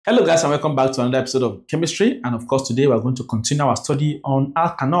Hello guys, and welcome back to another episode of chemistry. And of course, today we're going to continue our study on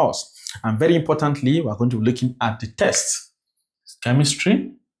alkanols. And very importantly, we're going to be looking at the test.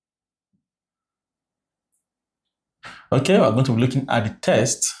 Chemistry. Okay, we're going to be looking at the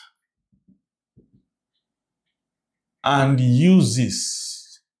test and the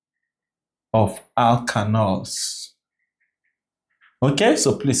uses of alkanols. Okay,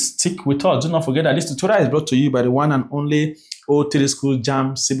 so please stick with us. Do not forget that this tutorial is brought to you by the one and only O3SCHOOLS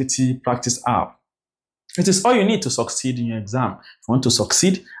JAMB CBT Practice app. It is all you need to succeed in your exam. If you want to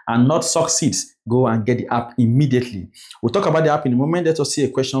succeed and not succeed, go and get the app immediately. We'll talk about the app in a moment. Let us see a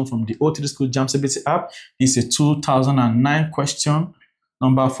question from the O3SCHOOLS JAMB CBT app. It's a 2009 question,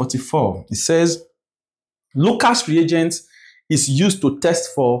 number 44. It says, Lucas reagent is used to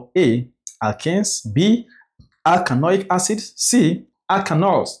test for A, alkanes, B, alkanoic acid, C,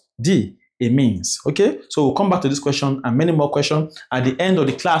 alkanols, D, amines. Okay, so we'll come back to this question and many more questions at the end of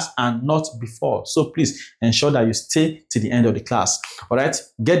the class and not before. So please ensure that you stay to the end of the class. All right,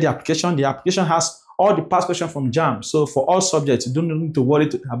 get the application. The application has all the past questions from JAMB. So for all subjects, you don't need to worry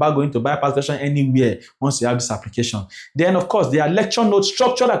about going to buy past question anywhere once you have this application. Then, of course, there are lecture notes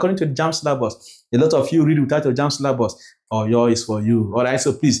structured according to the JAMB syllabus. A lot of you read without your JAMB syllabus, or yours is for you. All right,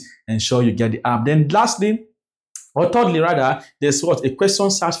 so please ensure you get the app. Then lastly, or thirdly, rather, there's what? A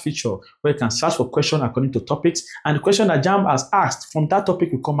question search feature where you can search for questions according to topics, and the question that JAMB has asked from that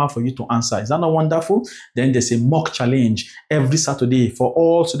topic will come out for you to answer. Is that not wonderful? Then there's a mock challenge every Saturday for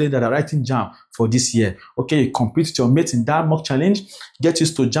all students that are writing JAMB for this year. Okay, you compete with your mates in that mock challenge, get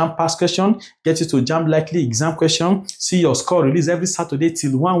used to JAMB past question, get used to JAMB likely exam question, see your score released every Saturday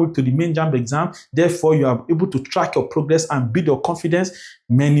till 1 week to the main JAMB exam. Therefore, you are able to track your progress and build your confidence.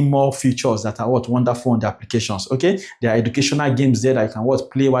 Many more features that are what wonderful on the applications. Okay, there are educational games there that you can what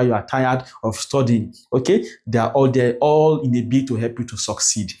play while you are tired of studying. Okay, they are all there, all in a bid to help you to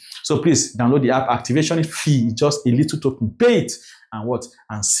succeed. So please download the app. Activation fee, just a little token, pay it and what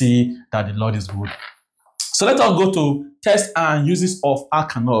and see that the Lord is good. So let us go to test and uses of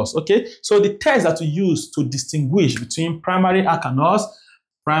alkanols. Okay, so the test that we use to distinguish between primary alkanols,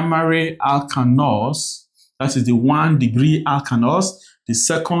 that is the 1 degree alkanols, the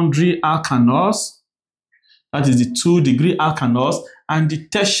secondary alkanols, that is the 2 degree alkanols, and the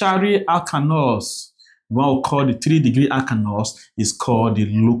tertiary alkanols, what we call the 3 degree alkanols, is called the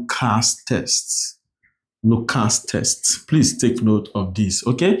Lucas test. Lucas test. Please take note of this.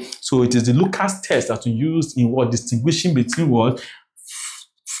 Okay, so it is the Lucas test that we use in what distinguishing between what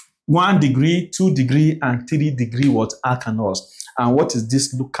 1 degree, 2 degree, and 3 degree what alkanols. And what is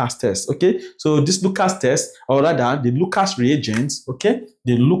this Lucas test? Okay, so this Lucas test, or rather the Lucas reagents, okay,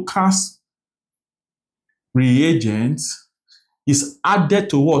 the Lucas reagent is added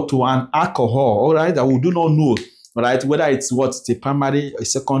to what? To an alcohol, all right, that we do not know, all right, whether it's what, a primary, a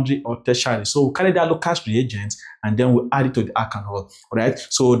secondary, or tertiary. So we carry that Lucas reagent and then we add it to the alcohol, all right.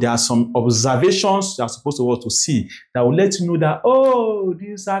 So there are some observations you are supposed to want to see that will let you know that, oh,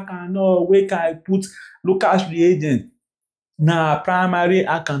 this alcohol, where can I put Lucas reagent? Now, primary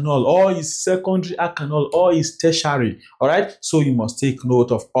alkanol, or is secondary alkanol, or is tertiary. All right, so you must take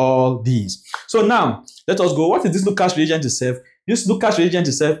note of all these. So now, let us go. What is this Lucas reagent itself? This Lucas reagent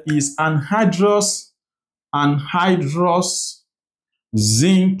itself is anhydrous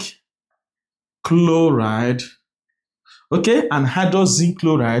zinc chloride. Okay, anhydrous zinc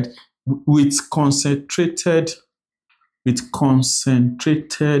chloride with concentrated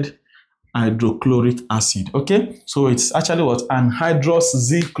hydrochloric acid. Okay, so it's actually what? Anhydrous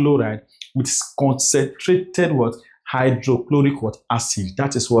zinc chloride with concentrated what? Hydrochloric what? Acid.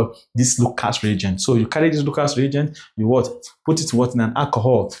 That is what this Lucas reagent. So you carry this Lucas reagent, you what? Put it what in an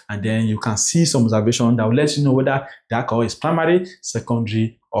alcohol, and then you can see some observation that will let you know whether the alcohol is primary,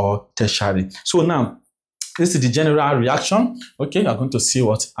 secondary, or tertiary. So now, this is the general reaction. Okay, you're going to see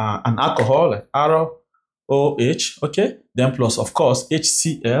what an alcohol like ROH, okay, then plus of course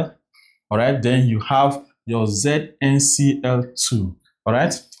HCl. All right, then you have your ZnCl2. All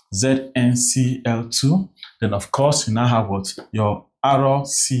right, ZnCl2. Then of course you now have what? Your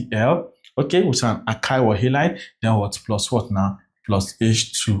RCl. Okay, which is an alkyl halide. Then what? Plus what now? Plus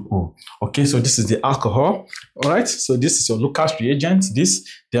H2O. Okay, so this is the alcohol. All right, so this is your Lucas reagent. This,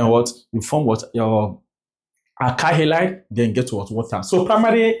 then what? You form what? Your alkyl halide. Then get what? Water. So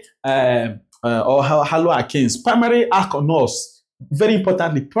primary or haloalkanes, primary alkanols. Very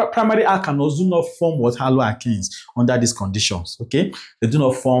importantly, primary alkanols do not form what haloalkanes under these conditions. Okay, they do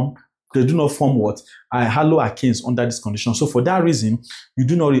not form they do not form what? Haloalkanes under this condition. So for that reason, you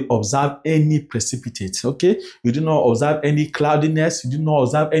do not observe any precipitate, okay? You do not observe any cloudiness, you do not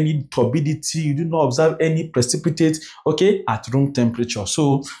observe any turbidity, you do not observe any precipitate, okay, at room temperature.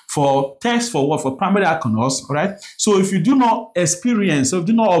 So for test for what? For primary alkanols, all right? So if you do not experience, so if you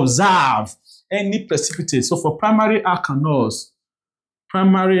do not observe any precipitate, so for primary alkanols,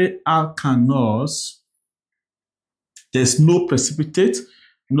 there's no precipitate,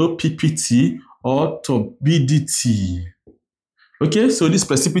 no PPT or turbidity. Okay, so this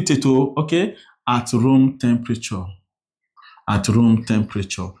precipitate, okay, at room temperature. At room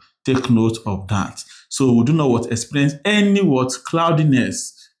temperature. Take note of that. So we do not experience any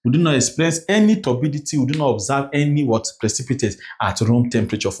cloudiness. We do not experience any turbidity. We do not observe any precipitate at room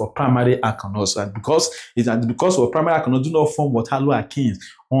temperature for primary alkanols. And because of primary alkanols do not form haloalkanes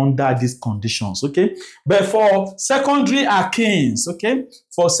under these conditions. Okay, but for secondary alkanes, okay,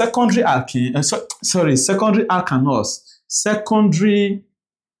 for secondary alkanes, secondary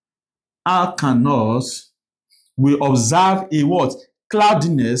alkanols, we observe a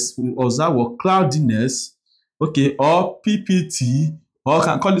cloudiness. We observe cloudiness, okay, or PPT, or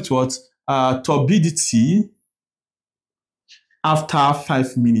can call it turbidity after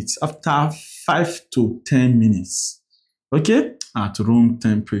 5 minutes, after 5 to 10 minutes, okay, at room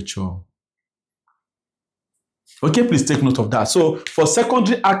temperature. Okay, please take note of that. So for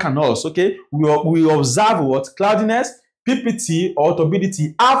secondary alkanols, okay, we observe cloudiness, PPT or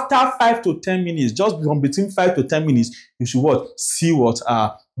turbidity after 5 to 10 minutes. Just from between 5 to 10 minutes, you should see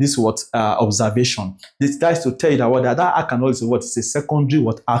this observation. That is to tell you that that alkanol is it's a secondary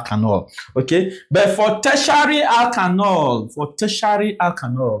alkanol. Okay, but for tertiary alkanol,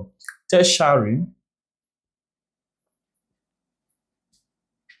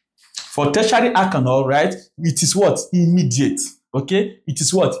 right, it is immediate. Okay, it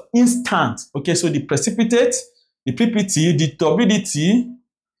is instant. Okay, so the precipitate, the PPT, the turbidity,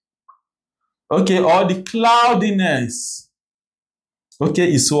 okay, or the cloudiness,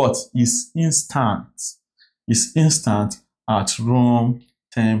 okay, is instant. Is instant at room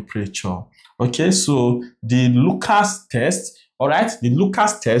temperature. Okay, so the Lucas test, all right, the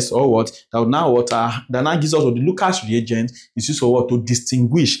Lucas test, or that now gives us the Lucas reagent is used for to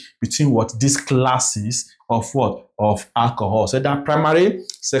distinguish between these classes of alcohols, either primary,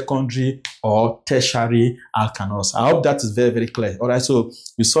 secondary, or tertiary alkanols. I hope that is very, very clear. All right, so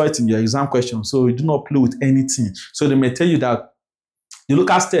you saw it in your exam question, so you do not play with anything. So they may tell you that in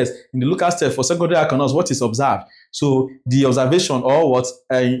the Lucas test for secondary alkanols, what is observed? So the observation, or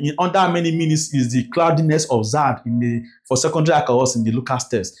under how many minutes is the cloudiness observed for secondary alcohols in the Lucas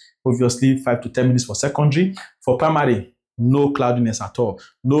test? Obviously 5 to 10 minutes for secondary. For primary, no cloudiness at all,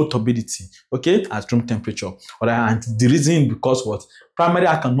 no turbidity, okay, at room temperature. All right, and the reason because primary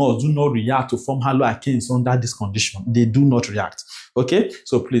alkanols do not react to form haloalkanes under this condition. They do not react. Okay,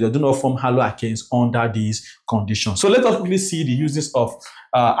 so please, they do not form haloalkanes under these conditions. So let us quickly see the uses of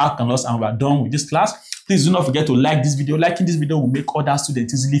alkanols, and we're done with this class. Please do not forget to like this video. Liking this video will make other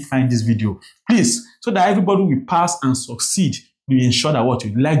students easily find this video. Please, so that everybody will pass and succeed, you ensure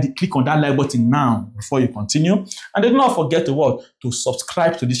that you click on that like button now before you continue. And do not forget to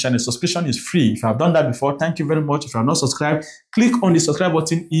subscribe to this channel. Subscription is free. If you have done that before, thank you very much. If you have not subscribed, click on the subscribe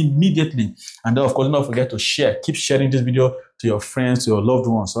button immediately. And then, of course, do not forget to share. Keep sharing this video to your friends, to your loved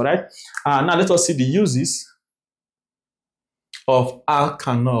ones. All right. Now let us see the uses of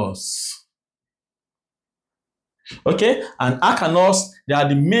alkanols. Okay, and alkanols, they are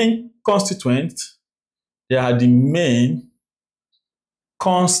the main constituent. They are the main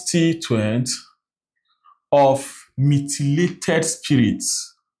constituent of methylated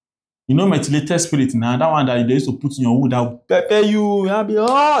spirits. You know methylated spirit now, that one that they used to put in your wound that will pepper you, that'll be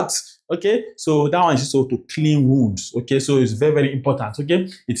hot. Okay, so that one is used to clean wounds. Okay, so it's very, very important. Okay,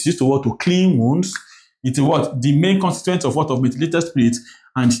 it's used to clean wounds. It is the main constituent of of methylated spirit,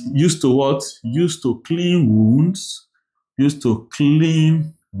 and used to clean wounds. Used to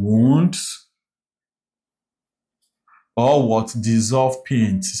clean wounds. Or dissolve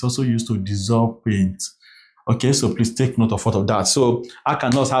paint. It's also used to dissolve paint. Okay, so please take note of that. So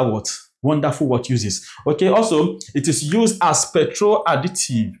alkanols have wonderful uses. Okay, also it is used as petrol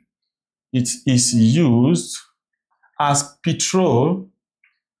additive. It is used as petrol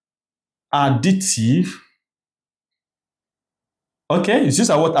additive. Okay, it's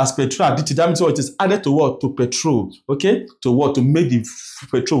used as petrol additive. That means it is added to petrol. Okay, to make the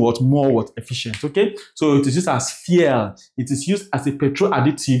petrol more efficient. Okay, so it is used as fuel. It is used as a petrol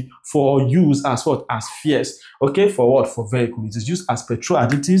additive for use as as fuels. Okay, for vehicle. It is used as petrol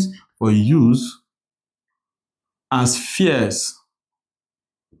additives for use as fuels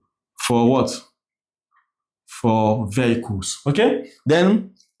for what? For vehicles. Okay,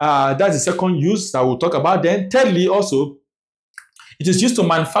 then that's the second use that we'll talk about. Then thirdly, also, it is used to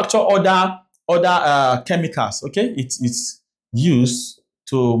manufacture other chemicals. Okay, it's used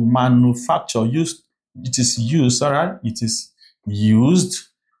to manufacture. It is used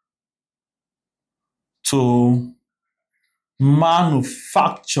to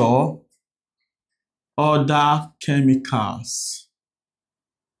manufacture other chemicals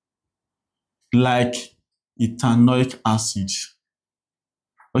like ethanoic acid.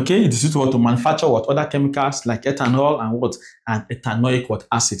 Okay, it is used to manufacture what? Other chemicals like ethanol and what? And ethanoic what?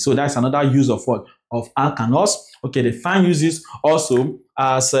 Acid. So that's another use of what? Of alkanols. Okay, they find uses also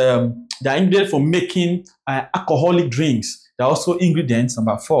as the ingredient for making alcoholic drinks. They're also ingredients.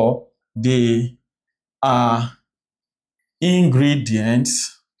 Number 4, they are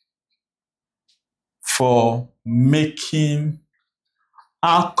ingredients for making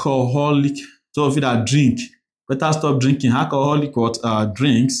alcoholic. So if you that drink, better stop drinking alcoholic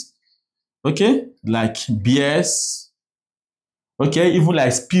drinks. Okay, like beers. Okay, even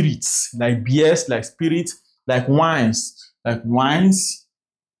like spirits, like beers, like spirits, like wines.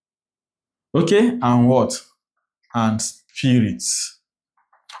 Okay, and what? And spirits.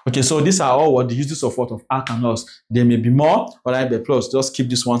 Okay, so these are all what the uses of what? Of alkanols. There may be more, all right, but plus just keep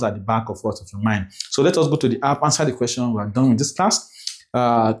these ones at the back of what? Of your mind. So let us go to the app, answer the question. We are done with this class.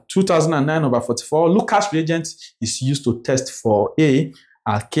 2009 number 44. Lucas reagent is used to test for A,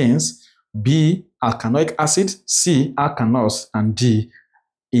 alkanes, B, alkanoic acid, C, alkanols, and D,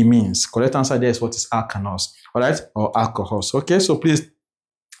 amines. Correct answer there is what is alkanols, all right, or alcohols. Okay, so please,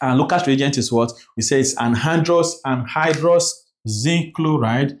 Lucas reagent is what? We say it's anhydrous zinc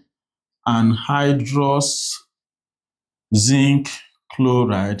chloride, anhydrous zinc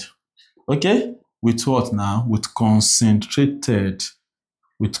chloride. Okay, with what now? With concentrated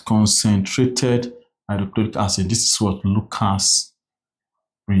hydrochloric acid. This is what Lucas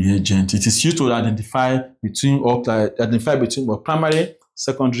reagent. It is used to identify between primary,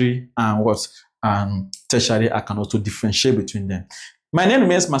 secondary, and what? And tertiary alkanols, to differentiate between them. My name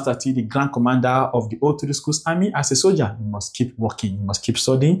remains Master T, the Grand Commander of the O3 Schools Army. As a soldier, you must keep working, you must keep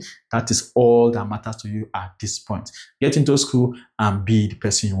studying. That is all that matters to you at this point. Get into school and be the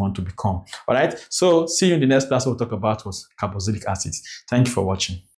person you want to become. All right, so see you in the next class. We'll talk about carboxylic acids. Thank you for watching.